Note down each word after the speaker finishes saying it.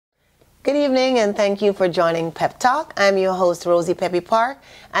Good evening and thank you for joining PEP Talk. I'm your host, Rosie Peppy Parke,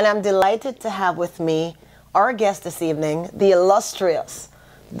 and I'm delighted to have with me our guest this evening, the illustrious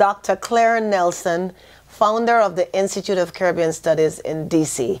Dr. Claire Nelson, founder of the Institute of Caribbean Studies in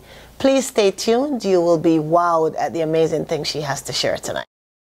DC. Please stay tuned. You will be wowed at the amazing things she has to share tonight.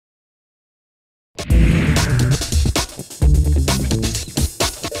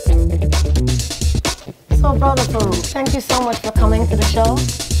 So, Brother Peru, thank you so much for coming to the show.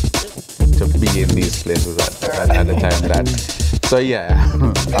 To be in these places at the time that. So yeah,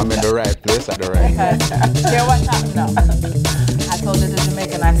 I'm in the right place at the right time. Hear what's happening now. I told you the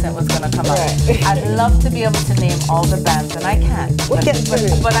Jamaican accent was going to come out. I'd love to be able to name all the bands, and I can't. But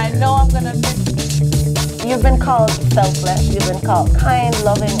I know I'm going to miss. You've been called selfless, you've been called kind,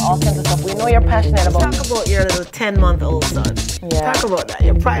 loving, all kinds of stuff. We know you're passionate about. Talk about your little 10-month-old son. Yeah. Talk about that,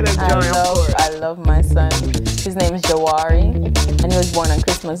 your pride and joy. I love my son. His name is Jawari, and he was born on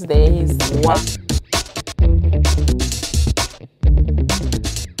Christmas Day. He's wow.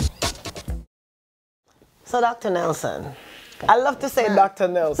 So, Dr. Nelson, I love to say Dr.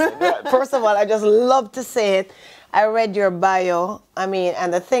 Nelson. First of all, I just love to say it. I read your bio,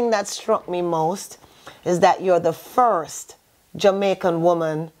 and the thing that struck me most is that you're the first Jamaican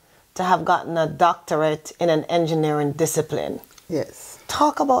woman to have gotten a doctorate in an engineering discipline. Yes.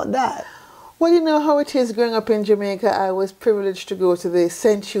 Talk about that. Well, you know how it is growing up in Jamaica. I was privileged to go to the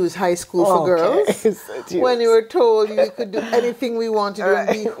St. Hugh's High School for Girls. When you were told you could do anything we wanted to and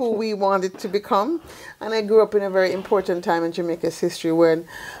be who we wanted to become. And I grew up in a very important time in Jamaica's history when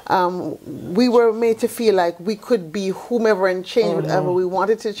we were made to feel like we could be whomever and change whatever we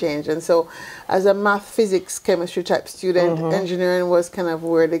wanted to change. And so as a math, physics, chemistry type student, engineering was kind of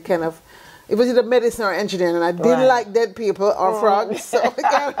where they kind of, it was either medicine or engineering, and I didn't like dead people or frogs, so I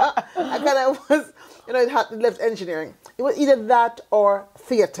kind of was, it had left engineering. It was either that or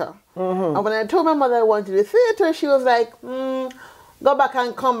theater. And when I told my mother I wanted to do theater, she was like, go back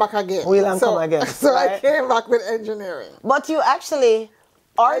and come back again. Come again. So I came back with engineering. But you actually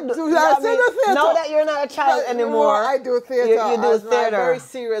are now that you're not a child anymore. I do theater. You do theater. A very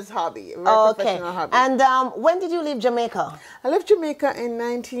serious hobby, a very professional hobby. And when did you leave Jamaica? I left Jamaica in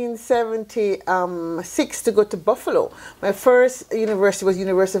 1976 to go to Buffalo. My first university was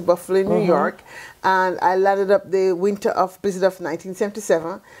University of Buffalo in New York, and I landed up the blizzard of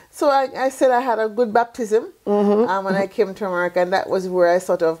 1977. So I said I had a good baptism when I came to America, and that was where I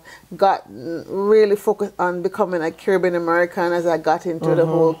sort of got really focused on becoming a Caribbean American as I got into the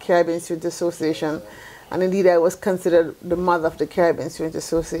whole Caribbean Student Association. And indeed, I was considered the mother of the Caribbean Student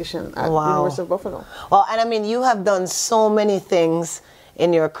Association at the University of Buffalo. Well, and you have done so many things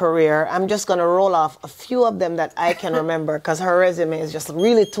in your career. I'm just going to roll off a few of them that I can remember because her resume is just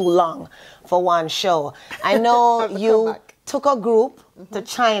really too long for one show. I know you took a group to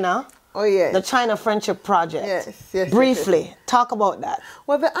China. Oh, yes. The China Friendship Project. Yes. Briefly, talk about that.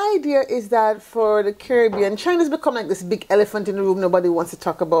 Well, the idea is that for the Caribbean, China's become like this big elephant in the room nobody wants to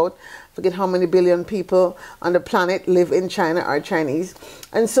talk about. Forget how many billion people on the planet live in China are Chinese.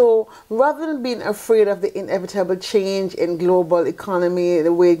 And so rather than being afraid of the inevitable change in global economy,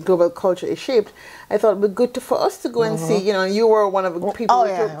 the way global culture is shaped, I thought it would be good for us to go and see, you were one of the people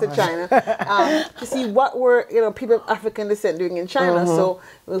who took to China, to see what were, people of African descent doing in China. So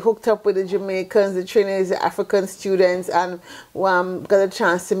we hooked up with the Jamaicans, the Trinidadians, the African students, and got a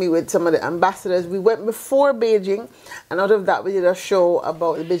chance to meet with some of the ambassadors. We went before Beijing, and out of that we did a show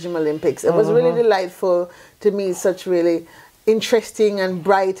about the Beijing Olympics. It was really delightful to meet such really interesting and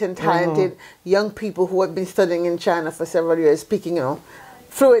bright and talented young people who had been studying in China for several years, speaking,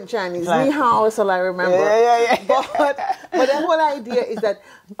 fluent Chinese. Ni hao is all I remember. But the whole idea is that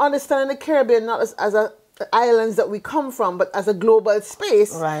understanding the Caribbean not as islands that we come from, but as a global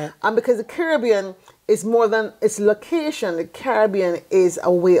space. Right. And because the Caribbean is more than its location, the Caribbean is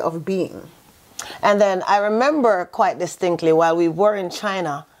a way of being. And then I remember quite distinctly while we were in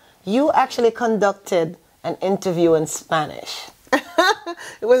China, you actually conducted an interview in Spanish.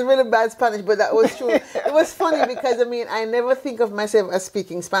 It was really bad Spanish, but that was true. It was funny because, I never think of myself as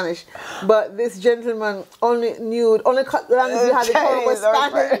speaking Spanish, but this gentleman only language he had in common was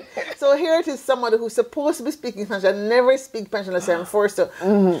Spanish. So here it is, somebody who's supposed to be speaking Spanish. I never speak Spanish unless I'm forced to.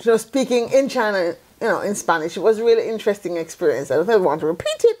 Speaking in China, in Spanish. It was a really interesting experience. I don't think I want to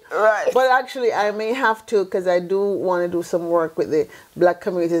repeat it. Right. But actually, I may have to because I do want to do some work with the Black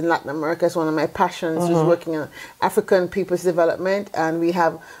communities in Latin America. It's one of my passions, is working on African people's development. And we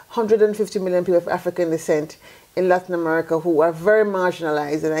have 150 million people of African descent in Latin America who are very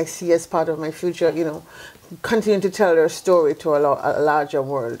marginalized, and I see as part of my future, you know, continuing to tell their story to a larger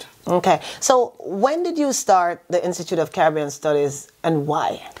world. Okay. So when did you start the Institute of Caribbean Studies and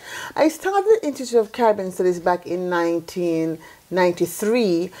why? I started the Institute of Caribbean Studies back in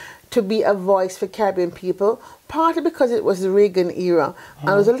 1993 to be a voice for Caribbean people, partly because it was the Reagan era. And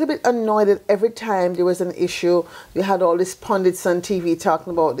I was a little bit annoyed that every time there was an issue, you had all these pundits on TV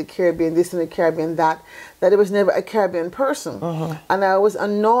talking about the Caribbean, this and the Caribbean, that there was never a Caribbean person. And I was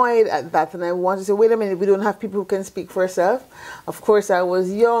annoyed at that, and I wanted to say, wait a minute, we don't have people who can speak for ourselves. Of course, I was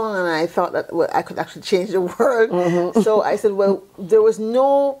young, and I thought that, well, I could actually change the world. So I said, well, there was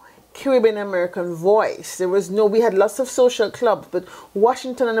no Caribbean American voice. There was no, we had lots of social clubs, but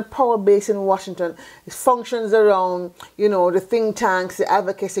Washington and the power base in Washington functions around, you know, the think tanks, the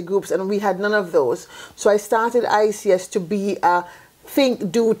advocacy groups, and we had none of those. So I started ICS to be a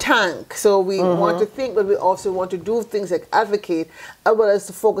think, do, tank. So we want to think, but we also want to do things like advocate, as well as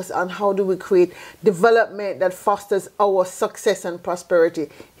to focus on how do we create development that fosters our success and prosperity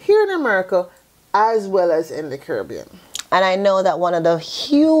here in America, as well as in the Caribbean. And I know that one of the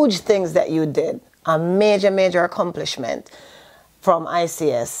huge things that you did, a major accomplishment from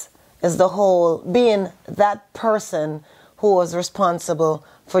ICS, is the whole being that person who was responsible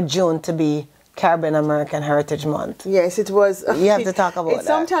for June to be Caribbean American Heritage Month. Yes, it was. You have to talk about that.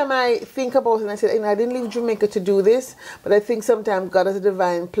 Sometimes I think about it and I said, I didn't leave Jamaica to do this, but I think sometimes God has a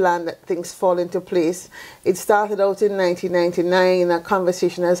divine plan that things fall into place. It started out in 1999 in a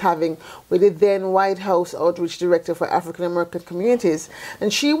conversation I was having with the then White House Outreach Director for African American Communities.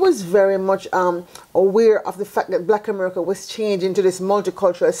 And she was very much aware of the fact that Black America was changing to this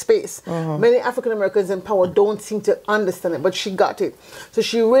multicultural space. Many African Americans in power don't seem to understand it, but she got it. So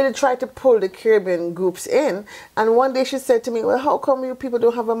she really tried to pull the Caribbean groups in, and one day she said to me, well, how come you people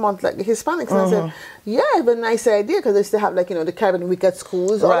don't have a month like the Hispanics? And I said, yeah, it's a nice idea, because they still have, like, you know, the Caribbean week at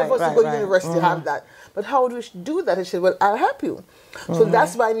schools. All of us who go to university have that. But how do we do that? And she said, well, I'll help you. So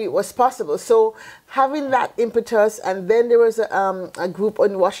that's why I knew it was possible. So having that impetus, and then there was a group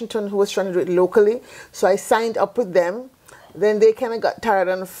in Washington who was trying to do it locally. So I signed up with them. Then they kind of got tired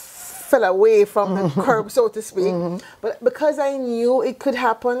and fell away from the curb, so to speak. But because I knew it could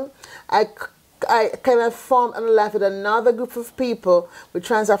happen, I kind of formed and left with another group of people with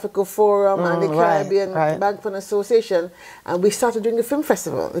Trans-Africa Forum and the Caribbean Bank Fund Association, and we started doing the film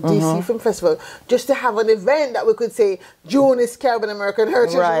festival, the DC Film Festival, just to have an event that we could say, June is Caribbean American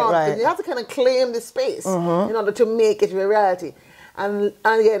Heritage Month. And you have to kind of claim the space in order to make it a reality. And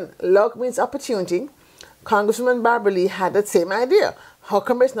again, luck means opportunity. Congresswoman Barbara Lee had that same idea. How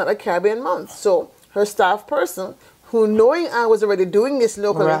come it's not a Caribbean month? So her staff person, who knowing I was already doing this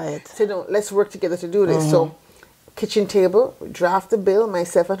locally, said, no, let's work together to do this. So kitchen table, draft the bill,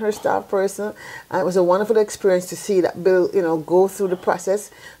 myself and her staff person. And it was a wonderful experience to see that bill, you know, go through the process.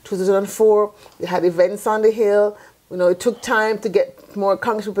 2004, we had events on the Hill. You know, it took time to get more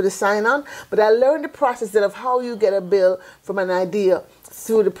congresspeople to sign on, but I learned the process then of how you get a bill from an idea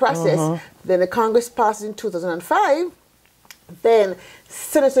through the process. Then the Congress passed in 2005. Then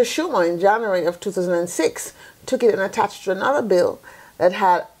Senator Schumer in January of 2006 took it and attached to another bill that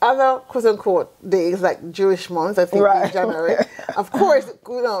had other quote-unquote days, like Jewish month, I think, in January. Of course,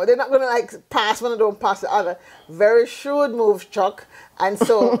 you know, they're not going to like pass one and don't pass the other. Very shrewd move, Chuck. And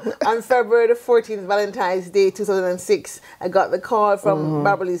so on February the 14th, Valentine's Day 2006, I got the call from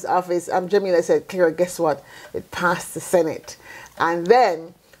Barbara Lee's office. Jamila said, Clara, guess what? It passed the Senate. And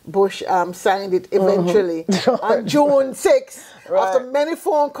then Bush signed it eventually on June 6th, after many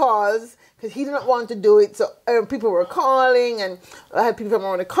phone calls, because he didn't want to do it. So people were calling, and I had people from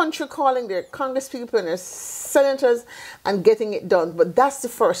around the country calling, their congresspeople and their senators, and getting it done. But that's the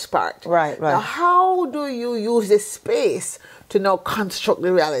first part. Now, how do you use this space to now construct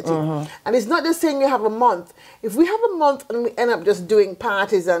the reality? And it's not just saying you have a month. If we have a month and we end up just doing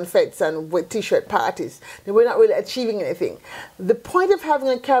parties and fetes and with t-shirt parties, then we're not really achieving anything. The point of having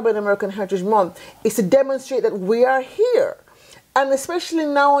a Caribbean American Heritage Month is to demonstrate that we are here. And especially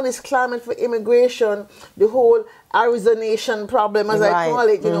now in this climate for immigration, the whole Arizonation problem, as I call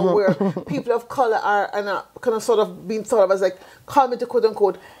it, you know, where people of color are kind of sort of being thought of as like coming to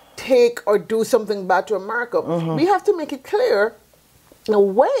quote-unquote take or do something bad to America. We have to make it clear that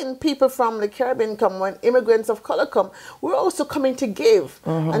when people from the Caribbean come, when immigrants of color come, we're also coming to give.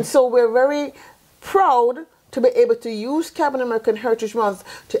 And so we're very proud to be able to use Caribbean American Heritage Month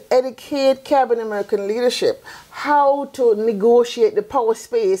to educate Caribbean American leadership how to negotiate the power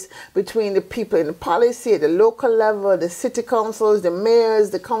space between the people in the policy at the local level, the city councils, the mayors,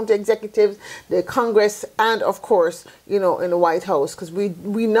 the county executives, the Congress, and of course, you know, in the White House. Because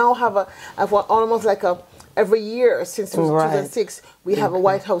we now have almost like a every year since 2006, we have a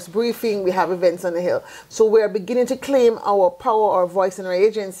White House briefing, we have events on the Hill. So we're beginning to claim our power, our voice, and our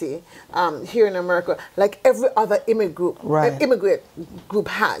agency here in America, like every other immigrant group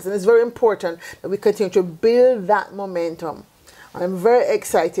has. And it's very important that we continue to build that momentum. I'm very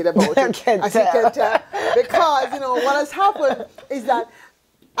excited about it, as you can tell, because, you know, what has happened is that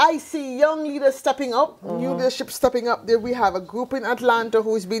I see young leaders stepping up, new leadership stepping up. There we have a group in Atlanta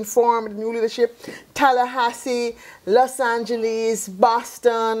who's been formed, new leadership, Tallahassee, Los Angeles,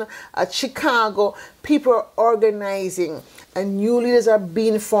 Boston, Chicago. People are organizing, and new leaders are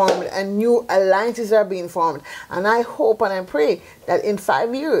being formed, and new alliances are being formed. And I hope and I pray that in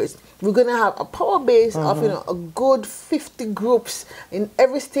 5 years, we're going to have a power base of, you know, a good 50 groups in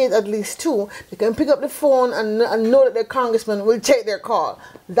every state, at least 2. They can pick up the phone and know that their congressman will take their call.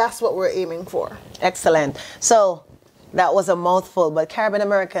 That's what we're aiming for. Excellent. So that was a mouthful, but Caribbean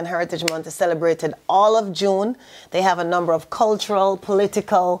American Heritage Month is celebrated all of June. They have a number of cultural,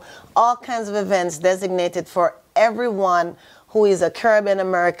 political, all kinds of events designated for everyone who is a Caribbean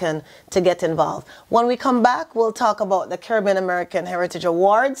American to get involved. When we come back, we'll talk about the Caribbean American Heritage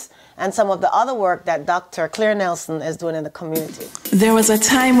Awards and some of the other work that Dr. Claire Nelson is doing in the community. There was a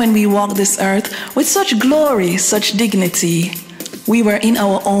time when we walked this earth with such glory, such dignity. We were in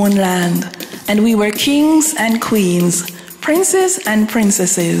our own land, and we were kings and queens, princes and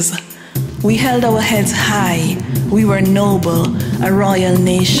princesses. We held our heads high. We were noble, a royal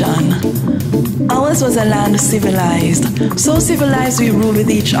nation. Ours was a land civilized, so civilized we ruled with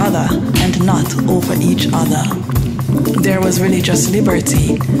each other and not over each other. There was religious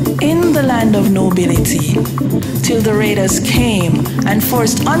liberty in the land of nobility, till the raiders came and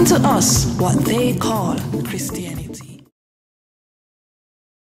forced unto us what they call Christianity.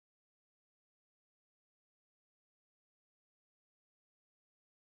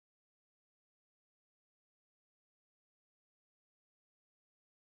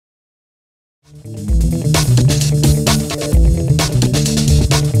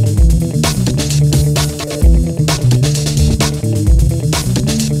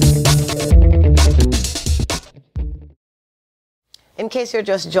 In case you're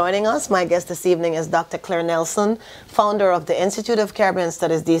just joining us, my guest this evening is Dr. Claire Nelson, founder of the Institute of Caribbean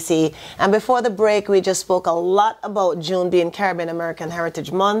Studies, DC. And before the break, we just spoke a lot about June being Caribbean American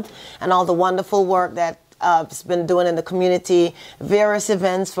Heritage Month and all the wonderful work that has been doing in the community, various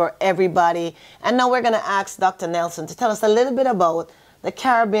events for everybody. And now we're going to ask Dr. Nelson to tell us a little bit about the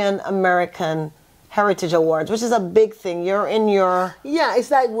Caribbean American Heritage Awards, which is a big thing. You're in your... Yeah,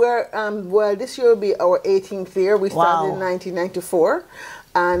 it's like we're, well, this year will be our 18th year. We started in 1994.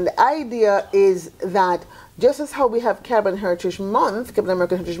 And the idea is that just as how we have Caribbean Heritage Month, Caribbean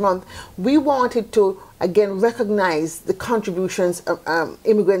American Heritage Month, we wanted to, again, recognize the contributions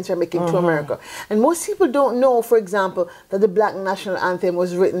immigrants are making to America. And most people don't know, for example, that the Black National Anthem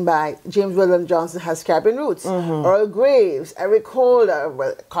was written by James Weldon Johnson, has Caribbean roots, Earl Graves, Eric Holder,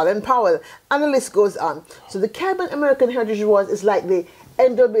 well, Colin Powell, and the list goes on. So the Caribbean American Heritage Awards is like the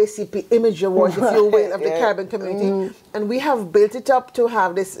NAACP Image Awards, if you will, of the Caribbean community. And we have built it up to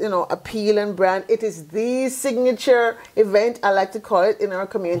have this, you know, appeal and brand. It is the signature event, I like to call it, in our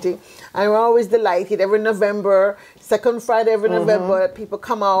community. And we're always delighted every November, second Friday every November, people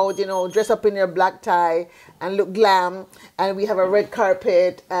come out, you know, dress up in their black tie and look glam. And we have a red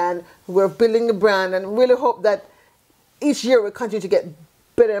carpet, and we're building the brand, and really hope that each year we continue to get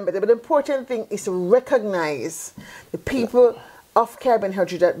better and better. But the important thing is to recognize the people of Caribbean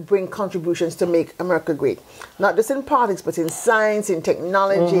heritage that bring contributions to make America great. Not just in politics, but in science, in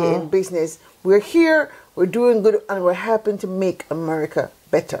technology, in business. We're here, we're doing good, and we're helping to make America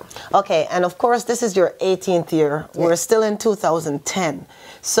better. Okay, and of course, this is your 18th year. Yes. We're still in 2010.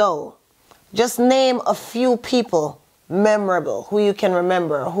 So, just name a few people memorable, who you can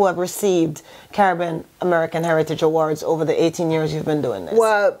remember, who have received Caribbean American Heritage Awards over the 18 years you've been doing this.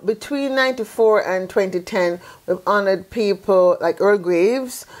 Well, between 94 and 2010, we've honored people like Earl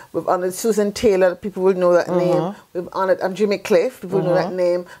Graves, we've honored Susan Taylor, people will know that name, we've honored Jimmy Cliff, people will know that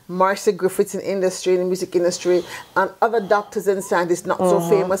name, Marcia Griffiths in industry, in the music industry, and other doctors and scientists, not so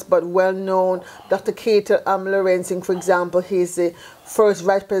famous but well known. Dr. Cater Lorenzing, for example, he's the first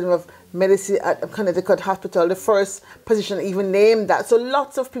vice president of medicine at Connecticut Hospital, the first position even named that. So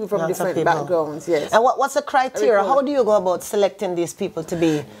lots of people from different backgrounds, yes. And what's the criteria? How do you go about selecting these people to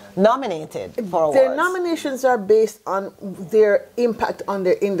be nominated for awards? Their nominations are based on their impact on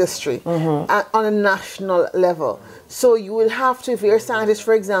their industry and on a national level. So you will have to, if you're a scientist,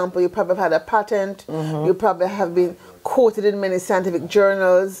 for example, you probably have had a patent, you probably have been quoted in many scientific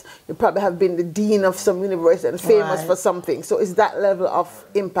journals, you probably have been the dean of some university and famous for something. So it's that level of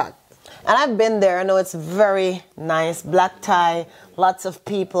impact. And I've been there. I know it's very nice. Black tie, lots of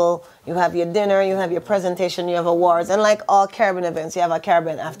people. You have your dinner, you have your presentation, you have awards. And like all Caribbean events, you have a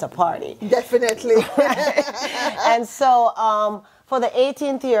Caribbean after party. Definitely. And so for the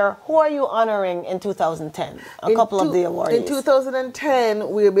 18th year, who are you honoring in 2010? A couple of the awardees. In 2010,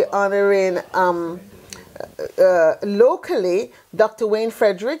 we'll be honoring locally, Dr. Wayne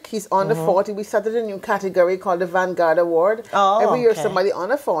Frederick. He's on the 40. We started a new category called the Vanguard Award. Every year somebody on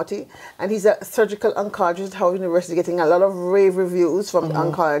the 40. And he's a surgical oncologist at Howard University, getting a lot of rave reviews from the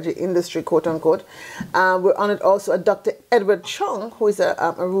oncology industry, quote unquote. We're honored also at Dr. Edward Chung, who is a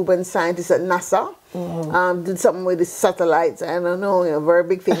Aruban scientist at NASA. Did something with the satellites. I don't know, very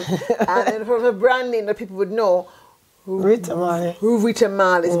big thing. And then from a brand name that people would know, Rita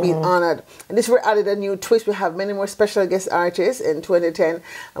Mal is being honored. And this, we're added a new twist. We have many more special guest artists in 2010.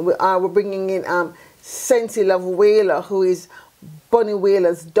 And we're bringing in Sensi Love Whaler, who is Bunny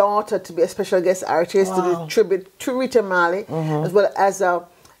Whaler's daughter, to be a special guest artist to do tribute to Rita Marley, as well as a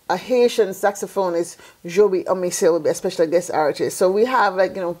Haitian saxophonist, Joby Omise, will be a special guest artist. So we have,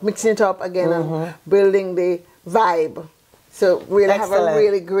 like, mixing it up again and building the vibe. So we'll have a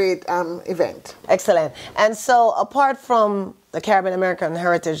really great event. Excellent. And so apart from the Caribbean American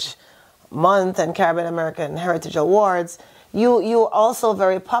Heritage Month and Caribbean American Heritage Awards, you're also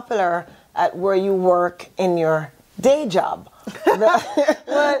very popular at where you work in your day job. Well,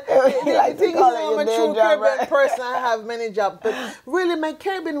 I think I'm a true Caribbean person. I have many jobs, but really my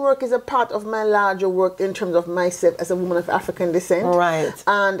Caribbean work is a part of my larger work in terms of myself as a woman of African descent. Right.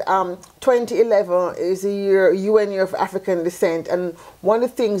 And 2011 is a UN Year of African Descent, and one of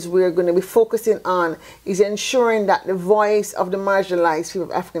the things we're going to be focusing on is ensuring that the voice of the marginalized people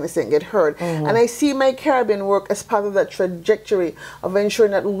of African descent get heard. And I see my Caribbean work as part of that trajectory of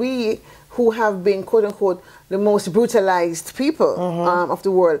ensuring that we, who have been, quote unquote, the most brutalized people of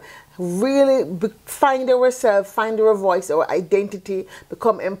the world, really find ourselves, find our voice, our identity,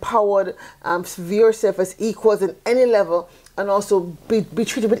 become empowered, view yourself as equals in any level, and also be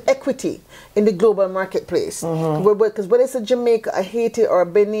treated with equity in the global marketplace. Because whether it's a Jamaica, a Haiti, or a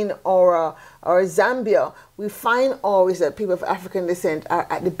Benin, or Zambia, we find always that people of African descent are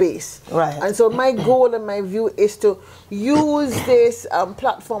at the base. Right. And so my goal and my view is to use this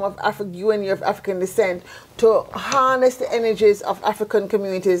platform of UN Year of African Descent to harness the energies of African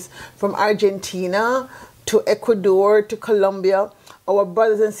communities from Argentina to Ecuador to Colombia, our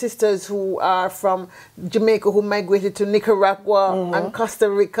brothers and sisters who are from Jamaica who migrated to Nicaragua and Costa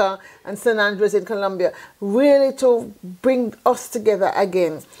Rica and San Andres in Colombia, really to bring us together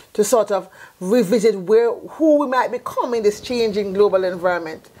again to sort of revisit who we might become in this changing global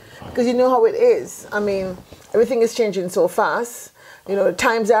environment. Because you know how it is. I mean, everything is changing so fast.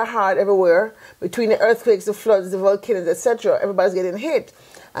 Times are hard everywhere. Between the earthquakes, the floods, the volcanoes, etc., everybody's getting hit.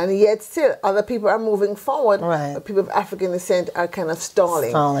 And yet still, other people are moving forward, but people of African descent are kind of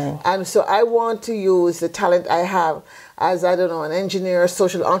stalling. And so I want to use the talent I have as, I don't know, an engineer,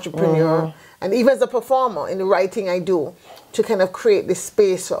 social entrepreneur, and even as a performer in the writing I do, to kind of create this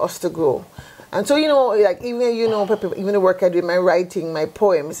space for us to grow. And so, like, even the work I do in my writing, my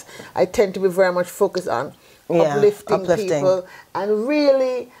poems, I tend to be very much focused on uplifting people and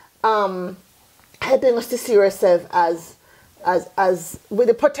really helping us to see ourselves as with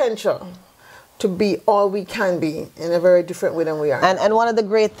the potential to be all we can be in a very different way than we are. And one of the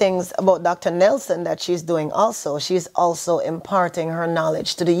great things about Dr. Nelson that she's doing also, she's also imparting her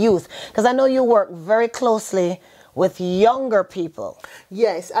knowledge to the youth. Because I know you work very closely with younger people.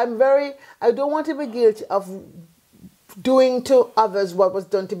 Yes, I don't want to be guilty of doing to others what was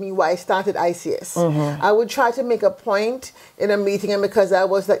done to me when I started ICS. I would try to make a point in a meeting, and because I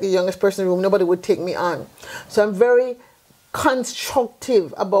was like the youngest person in the room, nobody would take me on. So I'm very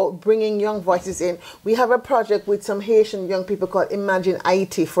constructive about bringing young voices in. We have a project with some Haitian young people called Imagine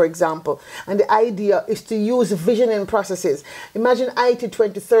IT, for example. And the idea is to use visioning processes. Imagine IT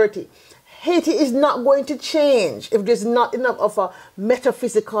 2030. Haiti is not going to change if there's not enough of a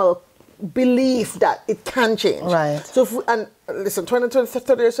metaphysical belief that it can change. Right. So, listen, 20 to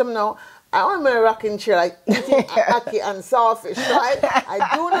 30 years from now, I want my rocking chair like eating ackee and sawfish, right?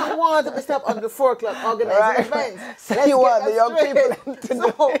 I do not want to be stopped on the 4 o'clock organizing events. So you want the young people to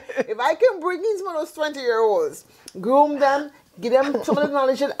So if I can bring in some of those 20-year-olds, groom them, give them some of the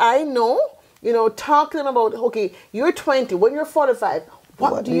knowledge that I know, talk to them about, okay, you're 20, when you're 45,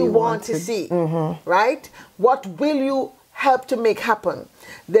 what do you want to see, right? What will you help to make happen?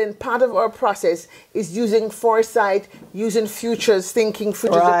 Then part of our process is using foresight, using futures thinking,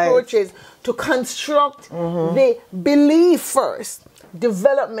 futures approaches to construct the belief first.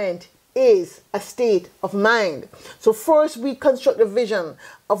 Development is a state of mind. So first we construct a vision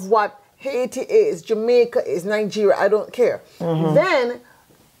of what Haiti is, Jamaica is, Nigeria, I don't care. Then,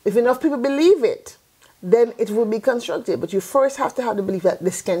 if enough people believe it, then it will be constructed. But you first have to have the belief that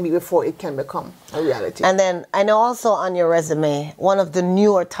this can be before it can become a reality. And then I know also on your resume, one of the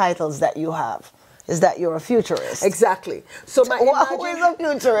newer titles that you have is that you're a futurist. Exactly. So my Who is a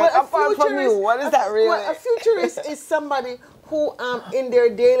futurist? Well, Apart from you, what is that really? Well, a futurist is somebody who in their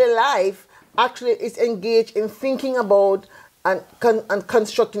daily life actually is engaged in thinking about and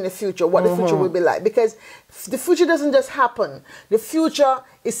constructing the future, what the future will be like. Because the future doesn't just happen. The future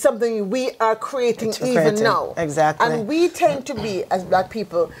is something we are creating now. Exactly. And we tend to be, as black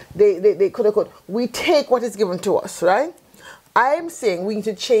people, they quote unquote, we take what is given to us, right? I am saying we need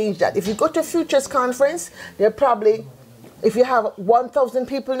to change that. If you go to a futures conference, there are probably, if you have 1,000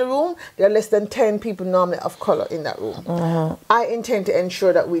 people in the room, there are less than 10 people normally of color in that room. I intend to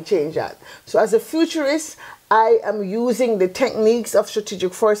ensure that we change that. So as a futurist, I am using the techniques of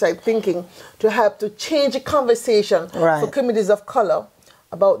strategic foresight thinking to help to change the conversation for communities of color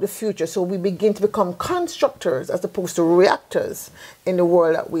about the future, so we begin to become constructors as opposed to reactors in the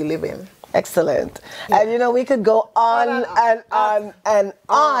world that we live in. Excellent. And you know, we could go on and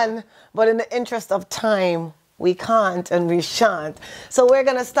on, but in the interest of time, we can't and we shan't. So we're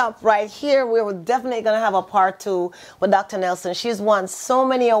going to stop right here. We're definitely going to have a part 2 with Dr. Nelson. She's won so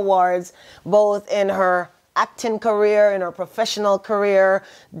many awards, both in her acting career, in her professional career,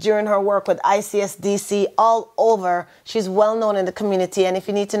 during her work with ICSDC, all over. She's well known in the community, and if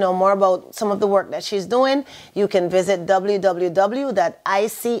you need to know more about some of the work that she's doing, you can visit www.icsdc.org.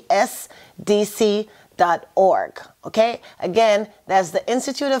 Okay? Again, that's the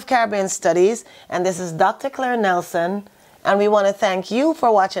Institute of Caribbean Studies, and this is Dr. Claire Nelson, and we want to thank you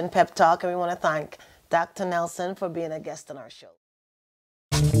for watching Pep Talk, and we want to thank Dr. Nelson for being a guest on our show.